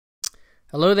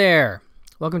Hello there.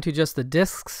 Welcome to Just the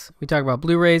Discs. We talk about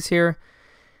Blu-rays here.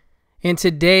 And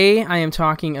today I am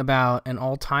talking about an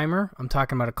all-timer. I'm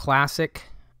talking about a classic,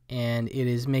 and it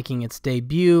is making its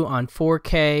debut on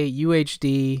 4K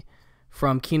UHD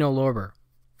from Kino Lorber.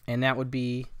 And that would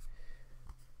be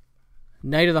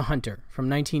Night of the Hunter from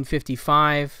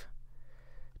 1955,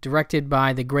 directed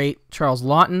by the great Charles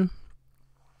Laughton.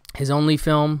 His only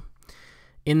film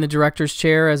in the director's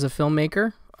chair as a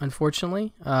filmmaker,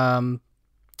 unfortunately.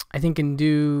 I think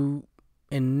due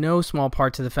in no small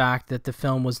part to the fact that the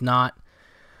film was not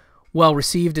well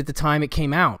received at the time it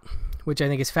came out, which I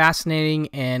think is fascinating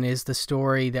and is the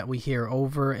story that we hear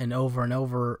over and over and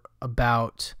over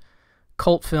about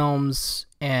cult films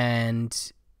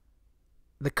and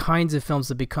the kinds of films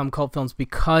that become cult films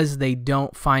because they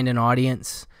don't find an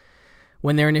audience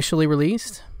when they're initially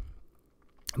released.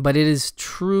 But it is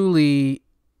truly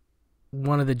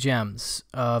one of the gems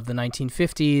of the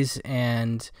 1950s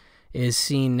and is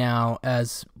seen now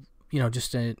as,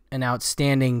 just an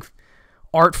outstanding,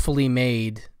 artfully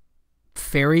made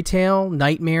fairy tale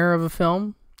nightmare of a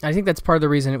film. I think that's part of the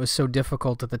reason it was so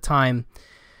difficult at the time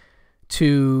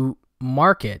to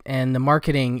market. And the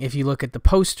marketing, if you look at the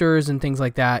posters and things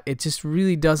like that, it just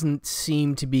really doesn't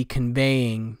seem to be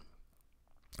conveying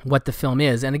what the film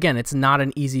is. And again, it's not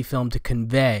an easy film to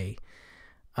convey.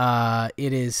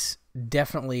 It is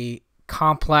definitely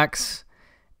complex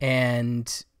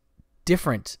and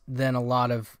different than a lot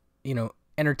of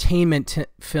entertainment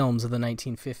films of the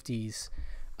 1950s.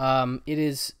 It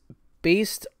is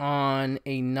based on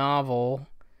a novel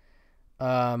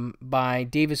by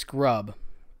Davis Grubb,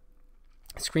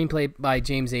 screenplay by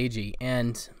James Agee,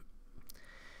 and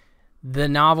the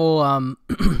novel,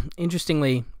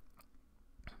 interestingly,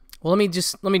 well, let me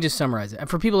just summarize it. And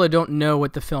for people that don't know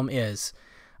what the film is,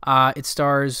 it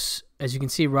stars, as you can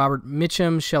see, Robert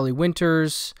Mitchum, Shelley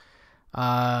Winters,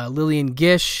 Lillian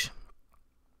Gish,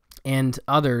 and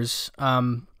others,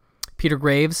 Peter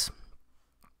Graves.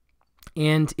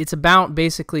 And it's about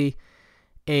basically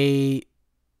a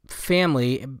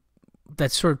family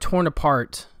that's sort of torn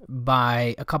apart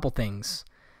by a couple things.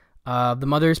 The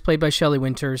mother is played by Shelley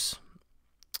Winters,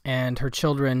 and her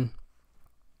children,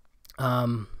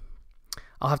 I'll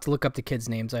have to look up the kids'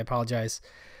 names, I apologize.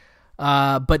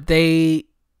 But they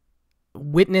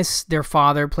witness their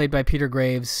father, played by Peter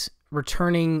Graves,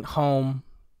 returning home,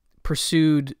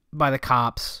 pursued by the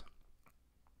cops,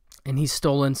 and he's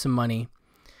stolen some money,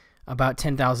 about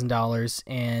 $10,000,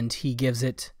 and he gives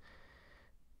it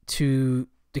to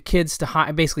the kids to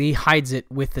hide. Basically, he hides it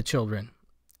with the children,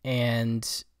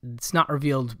 and it's not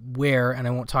revealed where, and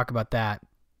I won't talk about that.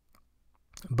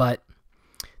 But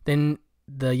then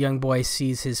the young boy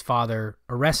sees his father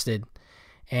arrested,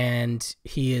 and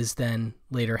he is then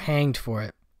later hanged for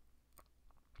it.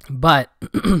 But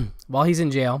while he's in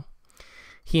jail,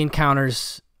 he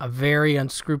encounters a very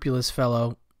unscrupulous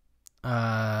fellow,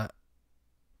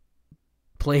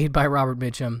 played by Robert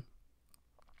Mitchum,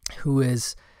 who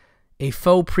is a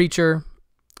faux preacher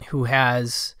who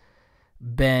has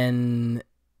been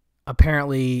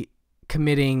apparently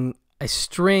committing a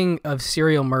string of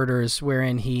serial murders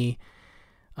wherein he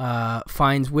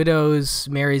finds widows,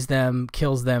 marries them,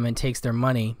 kills them, and takes their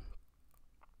money.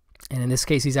 And in this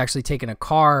case, he's actually taken a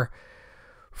car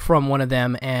from one of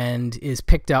them and is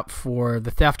picked up for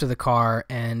the theft of the car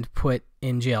and put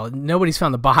in jail. Nobody's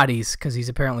found the bodies because he's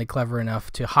apparently clever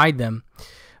enough to hide them.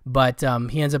 But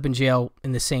he ends up in jail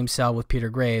in the same cell with Peter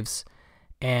Graves.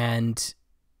 And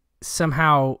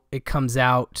somehow it comes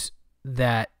out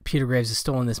that Peter Graves has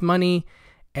stolen this money,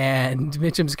 and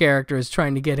Mitchum's character is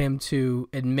trying to get him to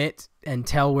admit and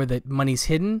tell where the money's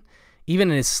hidden, even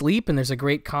in his sleep, and there's a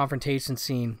great confrontation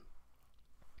scene.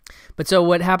 But so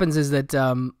what happens is that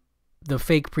the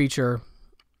fake preacher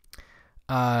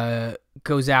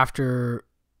goes after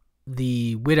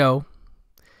the widow,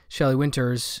 Shelley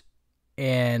Winters,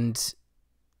 and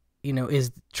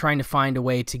is trying to find a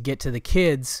way to get to the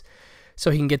kids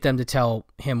so he can get them to tell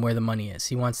him where the money is.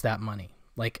 He wants that money.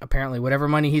 Like, apparently whatever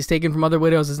money he's taken from other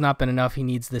widows has not been enough. He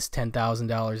needs this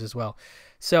 $10,000 as well.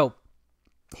 So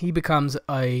he becomes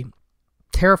a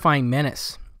terrifying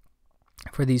menace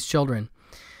for these children.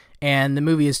 And the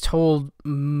movie is told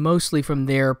mostly from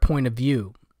their point of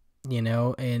view,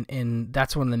 and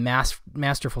that's one of the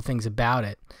masterful things about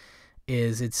it,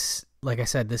 is it's, like I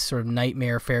said, this sort of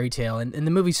nightmare fairy tale. And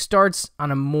the movie starts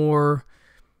on a more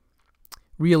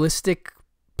realistic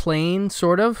plane,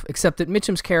 sort of, except that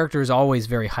Mitchum's character is always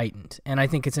very heightened. And I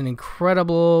think it's an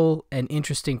incredible and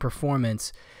interesting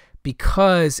performance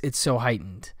because it's so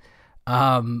heightened.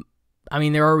 I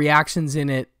mean, there are reactions in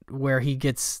it where he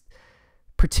gets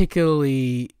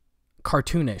particularly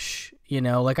cartoonish, You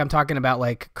know, like I'm talking about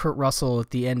like Kurt Russell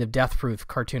at the end of Death Proof,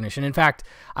 cartoonish. And in fact,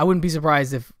 I wouldn't be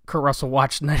surprised if Kurt Russell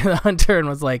watched Night of the Hunter and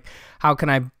was like, how can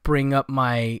I bring up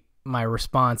my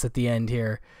response at the end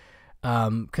here?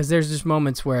 Because there's just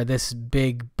moments where this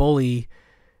big bully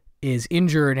is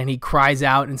injured and he cries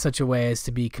out in such a way as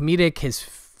to be comedic. His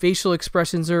facial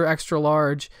expressions are extra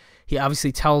large. He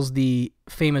obviously tells the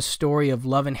famous story of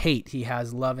love and hate. He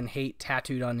has love and hate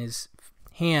tattooed on his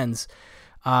hands,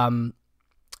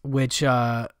 which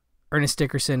Ernest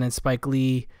Dickerson and Spike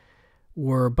Lee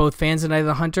were both fans of Night of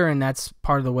the Hunter, and that's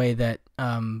part of the way that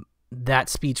that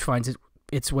speech finds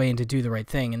its way into Do the Right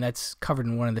Thing, and that's covered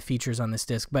in one of the features on this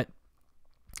disc. But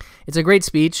it's a great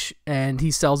speech, and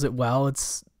he sells it well.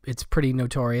 It's pretty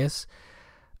notorious,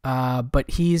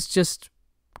 but he's just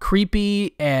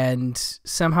creepy and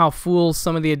somehow fools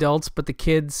some of the adults, but the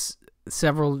kids,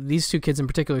 these two kids in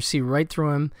particular, see right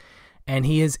through him, and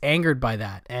he is angered by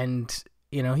that. And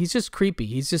you know, he's just creepy.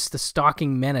 He's just the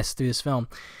stalking menace through this film.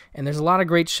 And there's a lot of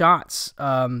great shots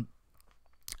of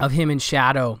him in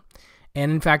shadow.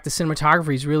 And in fact, the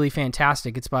cinematography is really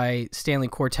fantastic. It's by Stanley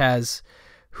Cortez,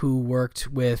 who worked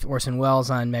with Orson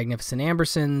Welles on Magnificent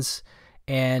Ambersons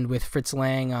and with Fritz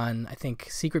Lang on, I think,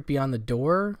 Secret Beyond the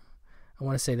Door. I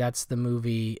want to say that's the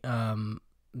movie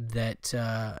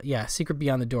Secret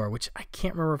Beyond the Door, which I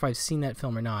can't remember if I've seen that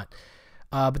film or not.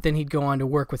 But then he'd go on to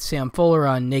work with Sam Fuller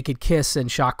on Naked Kiss and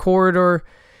Shock Corridor.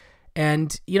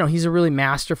 And, you know, he's a really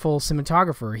masterful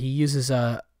cinematographer. He uses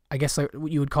what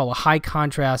you would call a high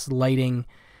contrast lighting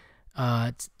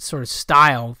sort of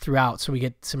style throughout. So we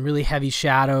get some really heavy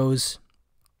shadows.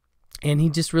 And he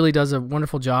just really does a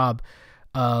wonderful job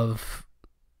of,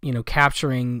 you know,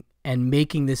 capturing and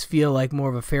making this feel like more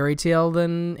of a fairy tale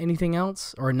than anything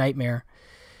else, or a nightmare.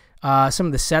 Some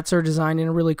of the sets are designed in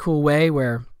a really cool way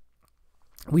where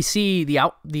we see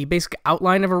the basic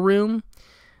outline of a room,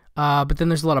 but then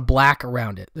there's a lot of black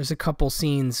around it. There's a couple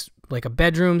scenes, like a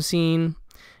bedroom scene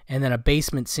and then a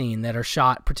basement scene, that are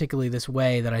shot particularly this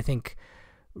way that I think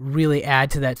really add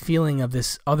to that feeling of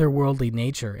this otherworldly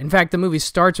nature. In fact, the movie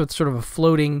starts with sort of a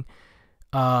floating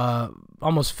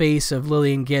almost face of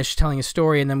Lillian Gish telling a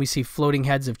story, and then we see floating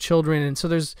heads of children, and so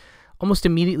there's almost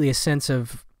immediately a sense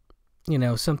of, you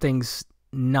know, something's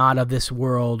not of this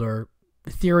world or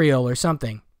ethereal or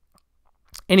something.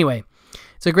 Anyway,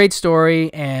 it's a great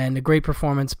story and a great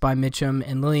performance by Mitchum,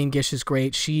 and Lillian Gish is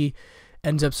great. She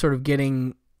ends up sort of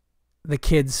getting the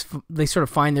kids, they sort of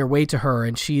find their way to her,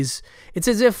 and it's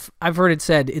as if, I've heard it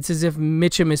said, it's as if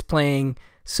Mitchum is playing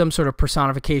some sort of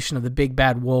personification of the big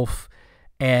bad wolf,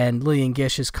 and Lillian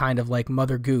Gish is kind of like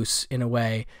Mother Goose in a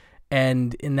way,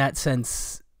 and in that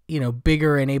sense, you know,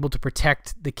 bigger and able to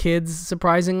protect the kids,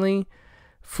 surprisingly,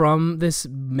 from this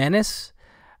menace,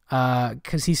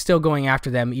 because he's still going after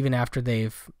them even after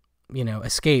they've, you know,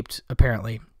 escaped,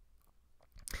 apparently.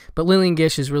 But Lillian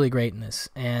Gish is really great in this.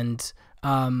 And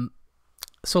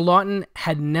so Lawton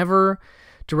had never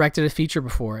directed a feature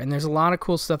before, and there's a lot of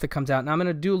cool stuff that comes out. Now I'm going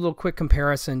to do a little quick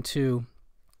comparison to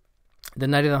the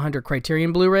Night of the Hunter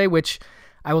Criterion Blu-ray, which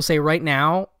I will say right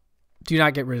now, do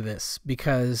not get rid of this,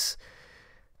 because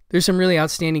there's some really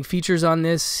outstanding features on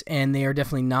this, and they are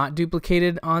definitely not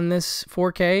duplicated on this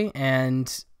 4K.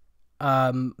 And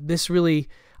this really,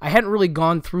 I hadn't really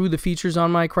gone through the features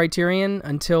on my Criterion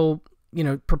until, you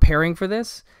know, preparing for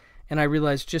this, and I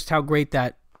realized just how great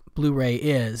that Blu-ray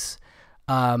is.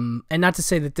 And not to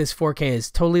say that this 4K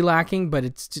is totally lacking,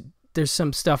 but there's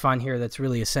some stuff on here that's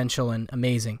really essential and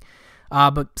amazing.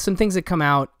 But some things that come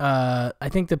out, I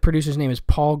think the producer's name is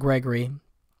Paul Gregory,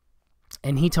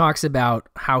 and he talks about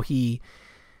how he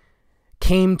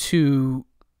came to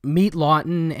meet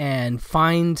Lawton and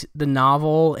find the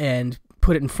novel and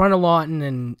put it in front of Lawton,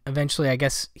 and eventually I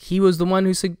guess he was the one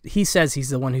who, he says he's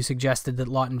the one who suggested that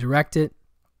Lawton direct it.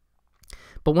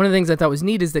 But one of the things I thought was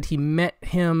neat is that he met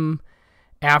him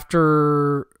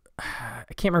after, I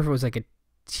can't remember if it was like a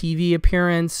TV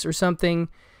appearance or something,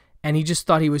 and he just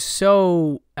thought he was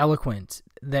so eloquent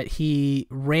that he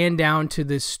ran down to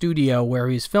the studio where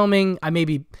he was filming. I'm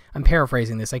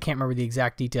paraphrasing this, I can't remember the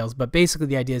exact details, but basically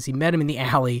the idea is he met him in the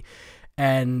alley,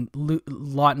 and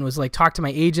Lawton was like, talk to my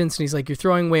agents, and he's like, you're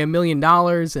throwing away $1 million,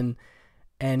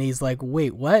 and he's like,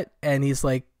 wait, what? And he's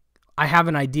like, I have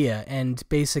an idea. And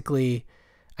basically,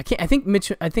 I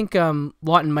think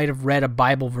Lawton might have read a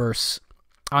Bible verse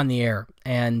on the air,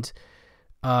 and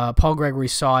Paul Gregory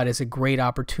saw it as a great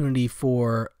opportunity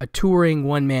for a touring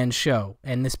one-man show,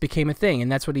 and this became a thing,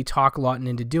 and that's what he talked Lawton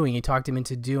into doing. He talked him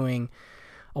into doing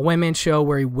a one-man show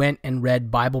where he went and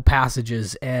read Bible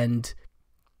passages, and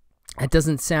it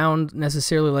doesn't sound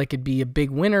necessarily like it'd be a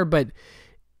big winner, but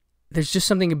there's just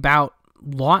something about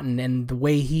Lawton and the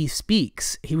way he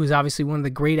speaks. He was obviously one of the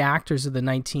great actors of the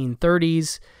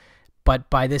 1930s, but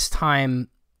by this time,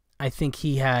 I think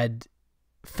he had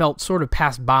felt sort of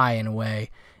passed by in a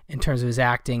way in terms of his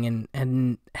acting,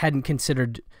 and hadn't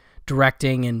considered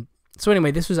directing. And so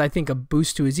anyway, this was, I think, a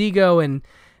boost to his ego and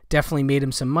definitely made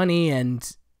him some money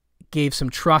and gave some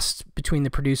trust between the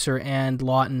producer and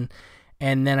Lawton.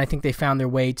 And then I think they found their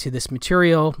way to this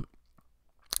material,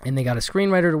 and they got a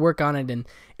screenwriter to work on it, and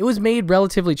it was made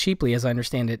relatively cheaply, as I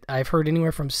understand it. I've heard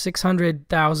anywhere from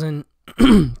 $600,000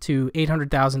 to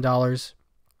 $800,000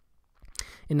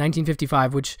 in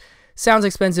 1955, which sounds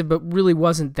expensive, but really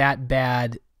wasn't that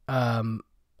bad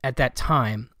at that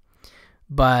time.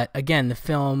 But again, the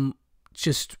film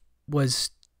just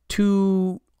was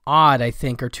too odd, I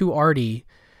think, or too arty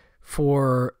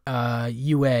for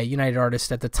UA, United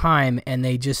Artists, at the time, and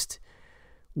they just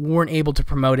weren't able to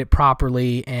promote it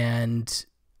properly, and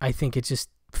I think it just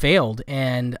failed,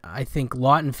 and I think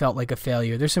Lawton felt like a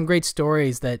failure. There's some great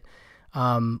stories that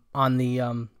on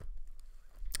the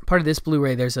part of this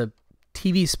Blu-ray, there's a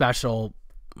TV special,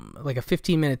 like a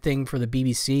 15-minute thing for the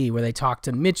BBC, where they talk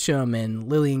to Mitchum and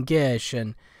Lillian Gish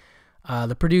and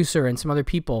the producer and some other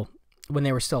people when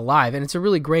they were still alive, and it's a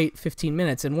really great 15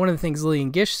 minutes. And one of the things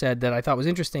Lillian Gish said that I thought was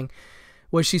interesting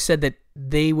was she said that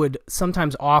they would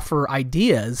sometimes offer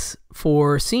ideas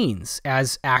for scenes,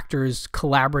 as actors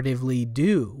collaboratively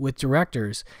do with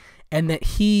directors, and that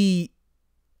he,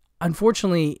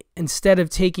 unfortunately, instead of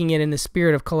taking it in the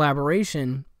spirit of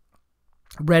collaboration,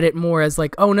 read it more as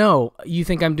like, oh no, you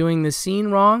think I'm doing this scene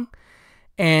wrong?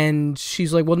 And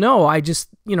she's like, well, no, I just,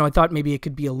 I thought maybe it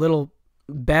could be a little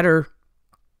better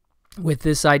with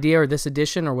this idea or this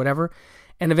addition or whatever.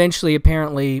 And eventually,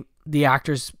 apparently, the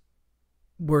actors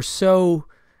were so,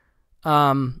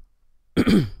 I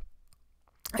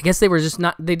guess they were just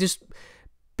not, they just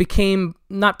became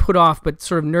not put off, but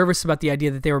sort of nervous about the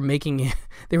idea that they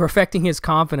were affecting his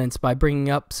confidence by bringing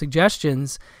up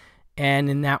suggestions, and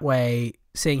in that way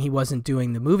saying he wasn't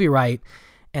doing the movie right.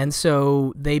 And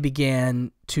so they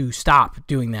began to stop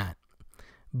doing that.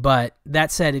 But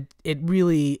that said, it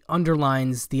really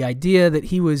underlines the idea that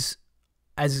he was,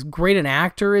 as great an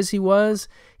actor as he was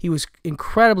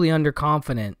incredibly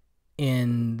underconfident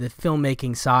in the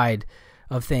filmmaking side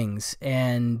of things.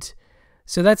 And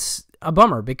so that's a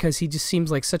bummer, because he just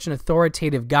seems like such an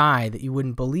authoritative guy that you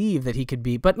wouldn't believe that he could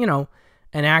be. But, an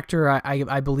actor,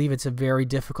 I believe it's a very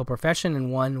difficult profession,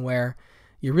 and one where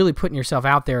you're really putting yourself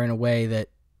out there in a way that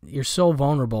you're so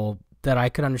vulnerable that I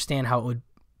could understand how it would,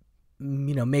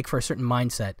 make for a certain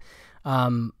mindset.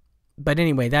 But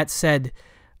anyway, that said,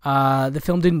 the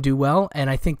film didn't do well, and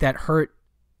I think that hurt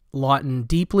Lawton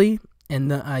deeply,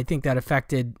 and I think that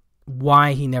affected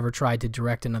why he never tried to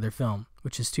direct another film,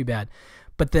 which is too bad.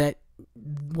 But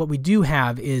what we do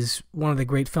have is one of the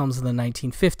great films of the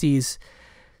 1950s,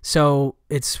 so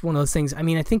it's one of those things. I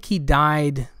mean, I think he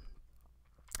died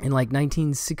in like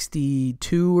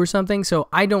 1962 or something, so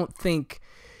I don't think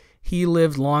he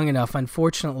lived long enough,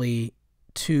 unfortunately,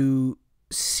 to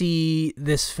see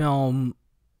this film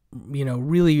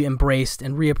really embraced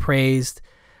and reappraised.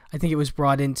 I think it was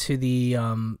brought into the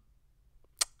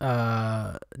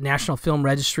National Film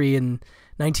Registry in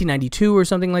 1992 or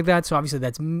something like that. So obviously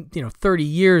that's 30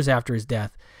 years after his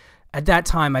death. At that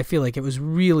time, I feel like it was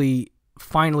really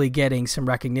finally getting some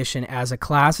recognition as a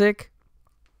classic,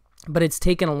 but it's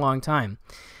taken a long time.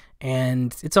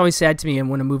 And it's always sad to me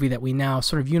when a movie that we now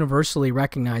sort of universally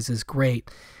recognize as great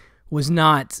was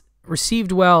not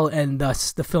received well, and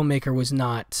thus the filmmaker was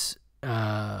not,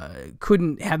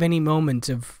 couldn't have any moment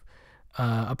of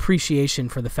appreciation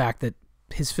for the fact that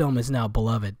his film is now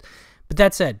beloved. But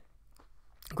that said,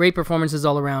 great performances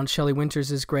all around. Shelley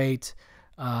Winters is great.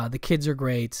 The kids are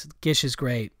great. Gish is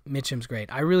great. Mitchum's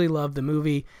great. I really love the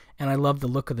movie, and I love the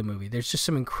look of the movie. There's just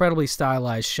some incredibly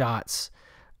stylized shots,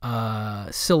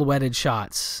 silhouetted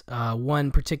shots.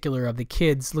 One particular of the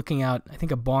kids looking out, I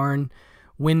think, a barn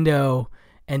window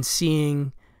and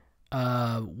seeing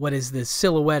what is the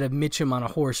silhouette of Mitchum on a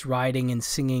horse riding and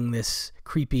singing this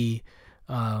creepy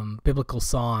biblical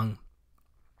song.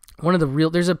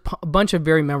 There's a bunch of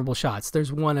very memorable shots.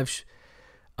 There's one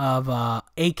of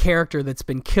a character that's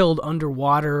been killed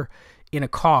underwater in a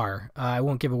car. I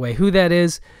won't give away who that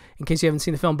is in case you haven't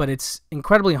seen the film, but it's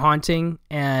incredibly haunting,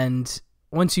 and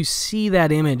once you see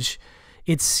that image,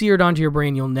 it's seared onto your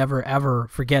brain. You'll never, ever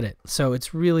forget it. So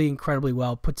it's really incredibly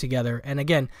well put together. And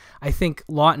again, I think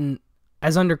Lawton,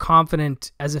 as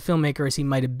underconfident as a filmmaker as he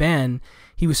might have been,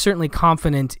 he was certainly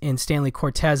confident in Stanley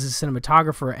Cortez as a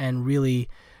cinematographer and really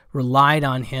relied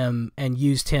on him and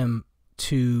used him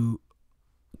to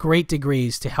great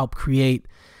degrees to help create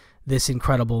this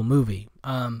incredible movie.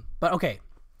 But okay,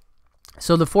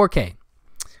 so the 4K.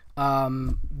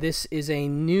 This is a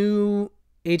new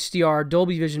HDR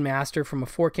Dolby Vision Master from a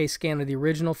 4K scan of the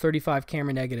original 35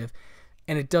 camera negative,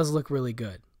 and it does look really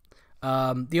good.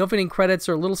 The opening credits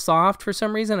are a little soft for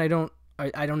some reason. I don't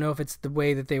know if it's the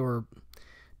way that they were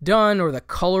done or the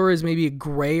color is maybe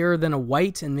grayer than a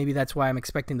white, and maybe that's why I'm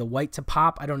expecting the white to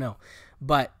pop. I don't know.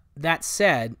 But that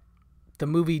said, the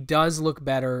movie does look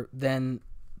better than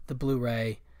the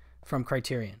Blu-ray from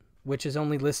Criterion, which is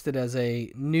only listed as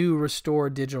a new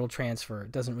restored digital transfer.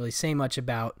 It doesn't really say much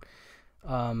about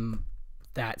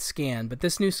that scan, but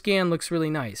this new scan looks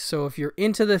really nice. So if you're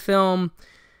into the film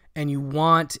and you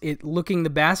want it looking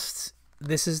the best,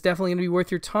 this is definitely going to be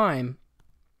worth your time.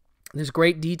 There's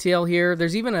great detail here.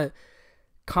 There's even a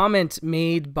comment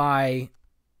made by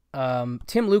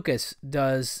Tim Lucas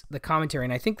does the commentary,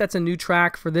 and I think that's a new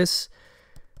track for this.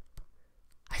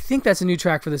 I think that's a new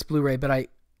track for this Blu-ray,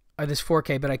 or this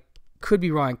 4K, but I could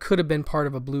be wrong. It could have been part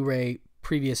of a Blu-ray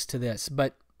previous to this,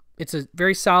 but it's a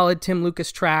very solid Tim Lucas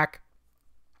track.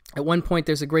 At one point,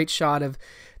 there's a great shot of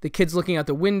the kids looking out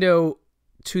the window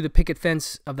to the picket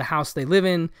fence of the house they live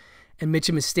in, and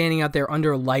Mitchum is standing out there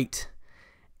under a light.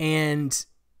 And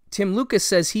Tim Lucas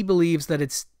says he believes that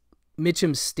it's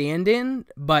Mitchum's stand-in,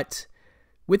 but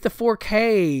with the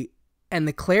 4K and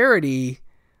the clarity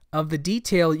of the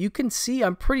detail, you can see,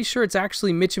 I'm pretty sure it's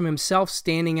actually Mitchum himself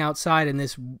standing outside in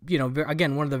this,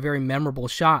 again, one of the very memorable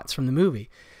shots from the movie.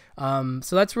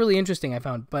 So that's really interesting, I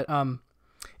found. But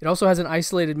it also has an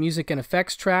isolated music and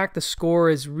effects track. The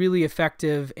score is really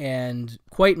effective and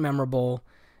quite memorable,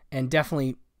 and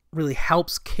definitely really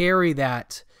helps carry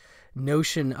that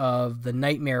notion of the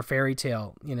nightmare fairy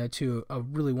tale, to a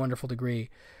really wonderful degree.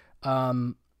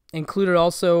 Included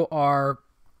also are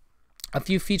a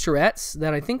few featurettes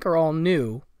that I think are all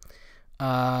new,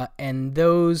 and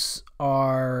those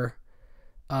are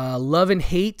Love and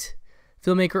Hate,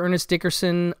 filmmaker Ernest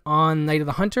Dickerson on Night of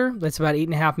the Hunter. That's about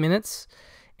 8.5 minutes.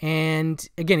 And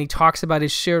again, he talks about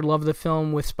his shared love of the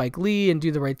film with Spike Lee and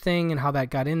Do the Right Thing and how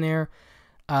that got in there.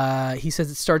 He says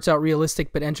it starts out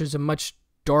realistic but enters a much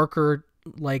darker,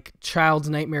 like child's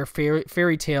nightmare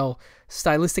fairy tale,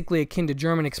 stylistically akin to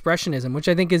German expressionism, which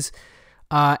I think is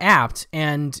apt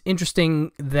and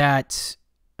interesting that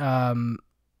Stanley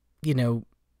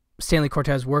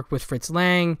Cortez worked with Fritz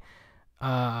Lang,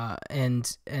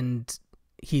 and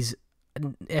he's,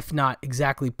 if not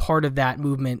exactly part of that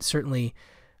movement, certainly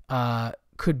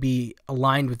could be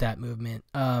aligned with that movement.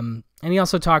 And he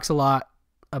also talks a lot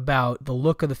about the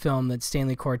look of the film that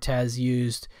Stanley Cortez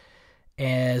used,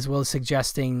 as well as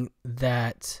suggesting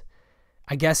that,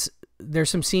 I guess, there's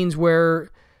some scenes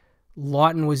where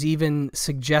Lawton was even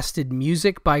suggested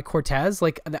music by Cortez.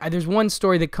 Like, there's one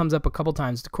story that comes up a couple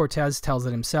times. Cortez tells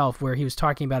it himself, where he was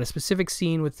talking about a specific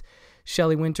scene with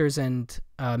Shelley Winters and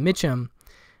Mitchum,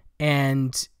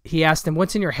 and he asked him,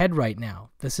 "What's in your head right now?"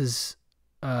 This is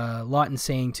Lawton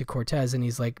saying to Cortez, and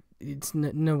he's like, "It's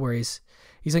no worries."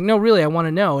 He's like, "No, really, I want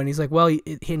to know." And he's like, "Well,"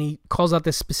 and he calls out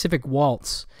this specific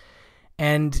waltz.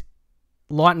 And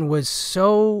Lawton was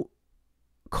so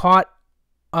caught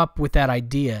up with that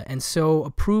idea and so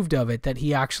approved of it that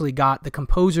he actually got the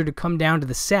composer to come down to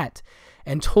the set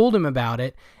and told him about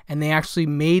it, and they actually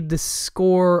made the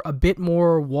score a bit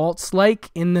more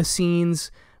waltz-like in the scenes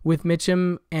with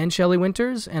Mitchum and Shelley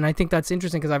Winters. And I think that's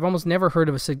interesting because I've almost never heard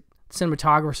of a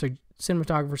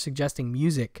cinematographer suggesting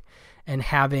music and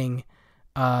having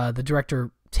the director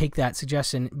take that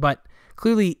suggestion. But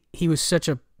clearly he was such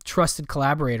a trusted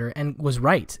collaborator and was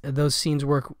right. Those scenes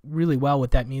work really well with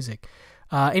that music.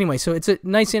 Anyway, so it's a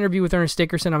nice interview with Ernest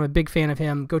Dickerson. I'm a big fan of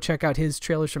him. Go check out his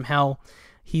Trailers from Hell.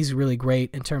 He's really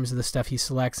great in terms of the stuff he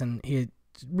selects, and he's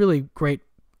really great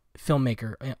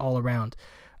filmmaker all around.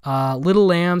 Little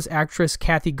Lambs actress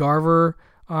Kathy Garver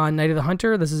on Night of the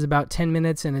Hunter. This is about 10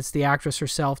 minutes, and it's the actress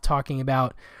herself talking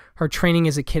about her training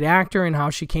as a kid actor and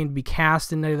how she came to be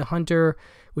cast in Night of the Hunter,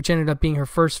 which ended up being her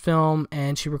first film,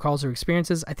 and she recalls her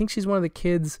experiences. I think she's one of the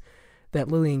kids that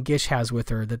Lillian Gish has with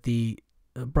her that the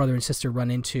brother and sister run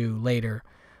into later.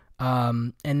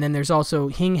 And then there's also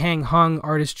Hing Hang Hung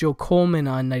artist Joe Coleman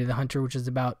on Night of the Hunter, which is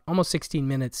about almost 16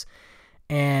 minutes.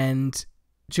 And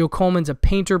Joe Coleman's a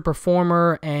painter,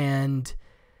 performer, and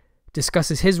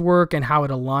discusses his work and how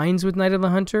it aligns with Night of the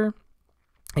Hunter.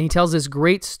 And he tells this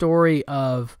great story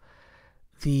of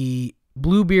the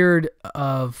Bluebeard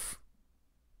of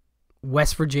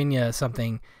West Virginia,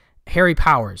 Harry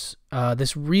Powers,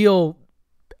 this real,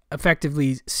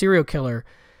 effectively, serial killer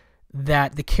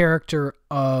that the character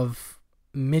of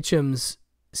Mitchum's,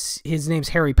 his name's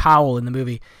Harry Powell in the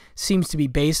movie, seems to be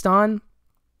based on.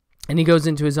 And he goes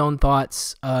into his own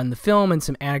thoughts on the film and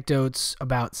some anecdotes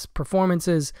about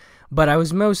performances. But I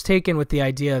was most taken with the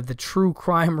idea of the true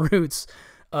crime roots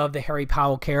of the Harry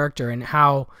Powell character and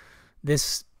how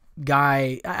this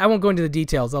guy, I won't go into the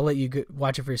details, I'll let you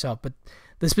watch it for yourself, but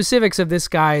the specifics of this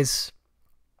guy's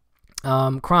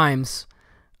crimes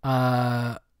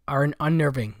are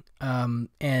unnerving.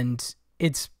 And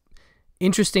it's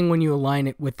interesting when you align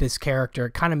it with this character.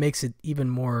 It kind of makes it even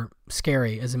more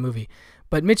scary as a movie.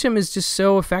 But Mitchum is just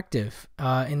so effective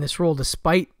in this role,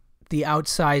 despite the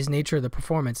outsized nature of the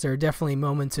performance. There are definitely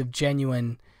moments of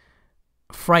genuine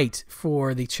fright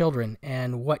for the children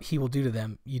and what he will do to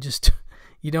them. You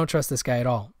don't trust this guy at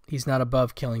all. He's not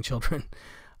above killing children.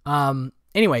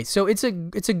 Anyway, so it's a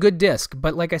good disc,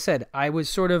 but like I said, I was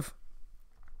sort of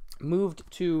moved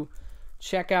to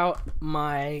check out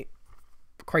my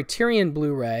Criterion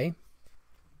Blu-ray.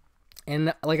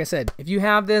 And like I said, if you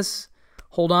have this,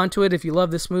 hold on to it. If you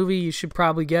love this movie, you should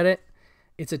probably get it.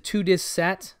 It's a 2-disc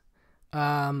set.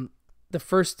 The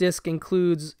first disc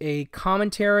includes a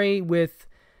commentary with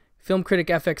film critic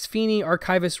FX Feeney,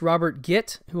 archivist Robert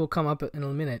Gitt, who will come up in a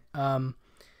minute,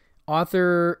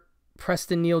 author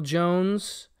Preston Neal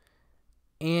Jones,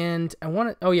 and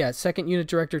second unit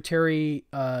director Terry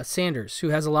Sanders, who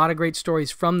has a lot of great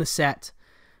stories from the set.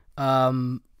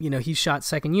 He shot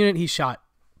second unit, he shot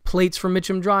plates from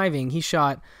Mitchum driving, he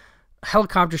shot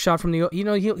helicopter shot from the,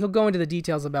 he'll go into the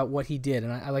details about what he did,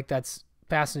 and I like that's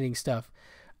fascinating stuff.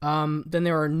 Then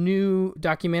there are new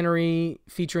documentary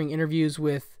featuring interviews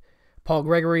with Paul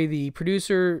Gregory, the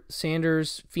producer,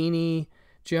 Sanders, Feeney,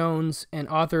 Jones, and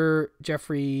author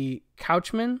Jeffrey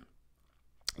Couchman.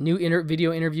 New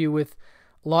video interview with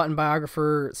Lawton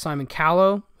biographer Simon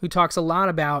Callow, who talks a lot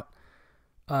about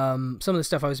some of the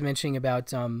stuff I was mentioning about,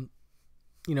 how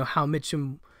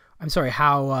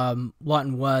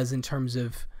Lawton was in terms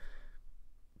of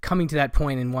coming to that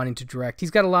point and wanting to direct. He's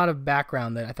got a lot of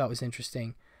background that I thought was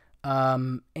interesting.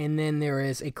 And then there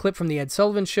is a clip from the Ed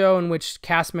Sullivan Show in which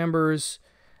cast members,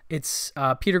 it's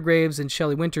Peter Graves and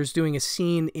Shelley Winters doing a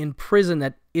scene in prison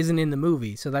that isn't in the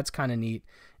movie. So that's kind of neat,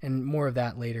 and more of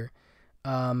that later.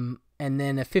 And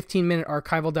then a 15-minute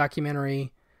archival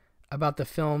documentary about the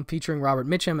film featuring Robert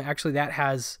Mitchum. Actually, that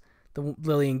has the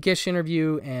Lillian Gish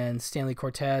interview and Stanley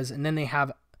Cortez. And then they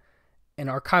have an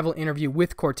archival interview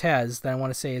with Cortez that I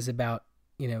want to say is about,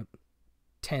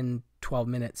 10, 12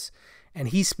 minutes. And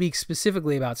he speaks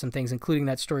specifically about some things, including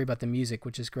that story about the music,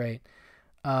 which is great.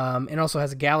 And also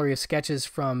has a gallery of sketches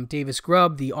from Davis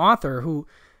Grubb, the author, who,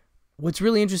 what's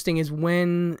really interesting is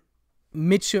when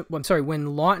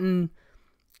Lawton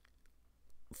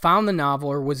found the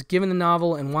novel or was given the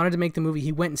novel and wanted to make the movie,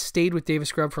 he went and stayed with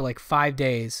Davis Grubb for like 5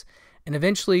 days. And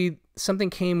eventually something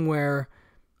came where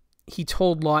he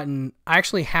told Lawton,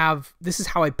 this is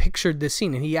how I pictured this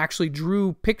scene. And he actually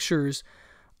drew pictures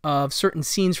of certain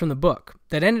scenes from the book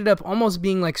that ended up almost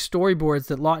being like storyboards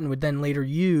that Lawton would then later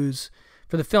use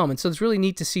for the film. And so it's really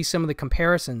neat to see some of the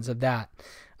comparisons of that.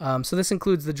 So this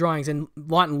includes the drawings, and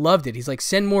Lawton loved it. He's like,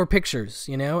 send more pictures,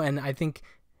 and I think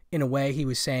in a way he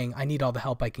was saying, I need all the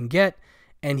help I can get.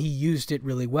 And he used it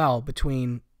really well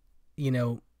between,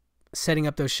 setting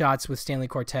up those shots with Stanley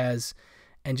Cortez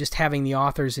and just having the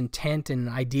author's intent and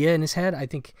idea in his head. I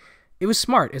think it was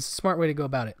smart. It's a smart way to go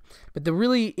about it. But the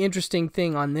really interesting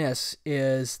thing on this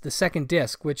is the second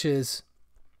disc, which is,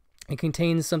 it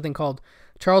contains something called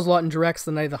Charles Lawton Directs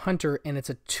The Night of the Hunter, and it's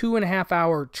a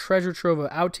 2.5-hour treasure trove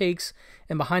of outtakes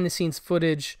and behind-the-scenes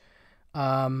footage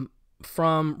from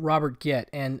Robert Gitt.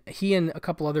 And he and a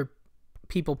couple other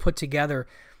people put together,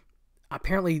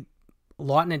 apparently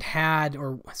Lawton had,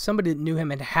 or somebody that knew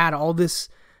him had all this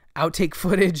outtake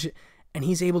footage, and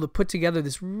he's able to put together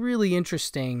this really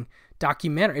interesting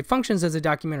documentary. It functions as a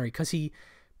documentary because he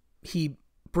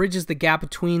bridges the gap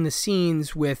between the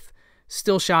scenes with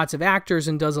still shots of actors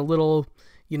and does a little,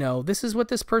 this is what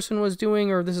this person was doing,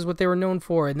 or this is what they were known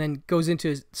for, and then goes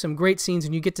into some great scenes,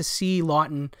 and you get to see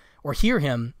Lawton or hear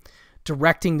him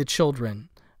directing the children,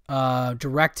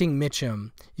 directing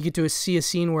Mitchum. You get to see a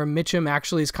scene where Mitchum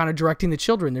actually is kind of directing the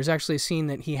children. There's actually a scene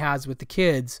that he has with the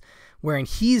kids wherein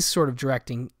he's sort of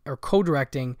directing or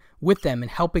co-directing with them and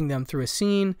helping them through a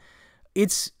scene.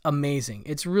 It's amazing.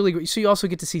 It's really great. So you also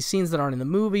get to see scenes that aren't in the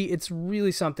movie. It's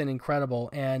really something incredible.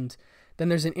 And then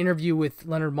there's an interview with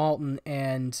Leonard Maltin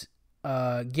and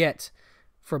Gitt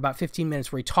for about 15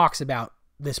 minutes where he talks about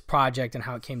this project and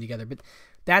how it came together. But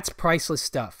that's priceless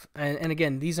stuff. And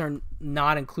again, these are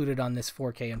not included on this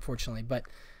 4K, unfortunately. But,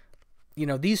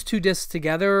 these two discs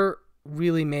together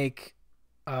really make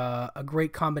a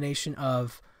great combination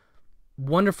of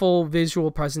wonderful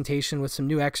visual presentation with some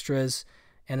new extras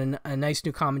and a nice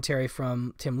new commentary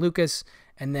from Tim Lucas,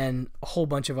 and then a whole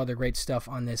bunch of other great stuff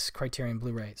on this Criterion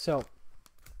Blu-ray. So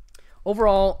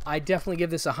overall, I definitely give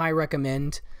this a high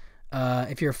recommend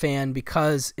if you're a fan,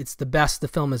 because it's the best the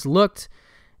film has looked,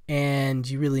 and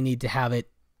you really need to have it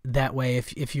that way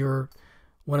if you're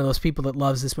one of those people that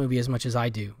loves this movie as much as I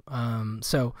do.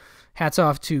 So hats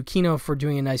off to Kino for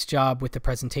doing a nice job with the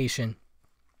presentation,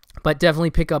 but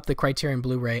definitely pick up the Criterion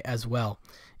Blu-ray as well,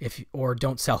 or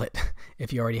don't sell it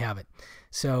if you already have it.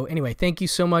 So anyway, thank you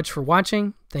so much for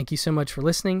watching. Thank you so much for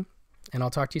listening, and I'll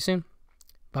talk to you soon.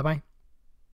 Bye-bye.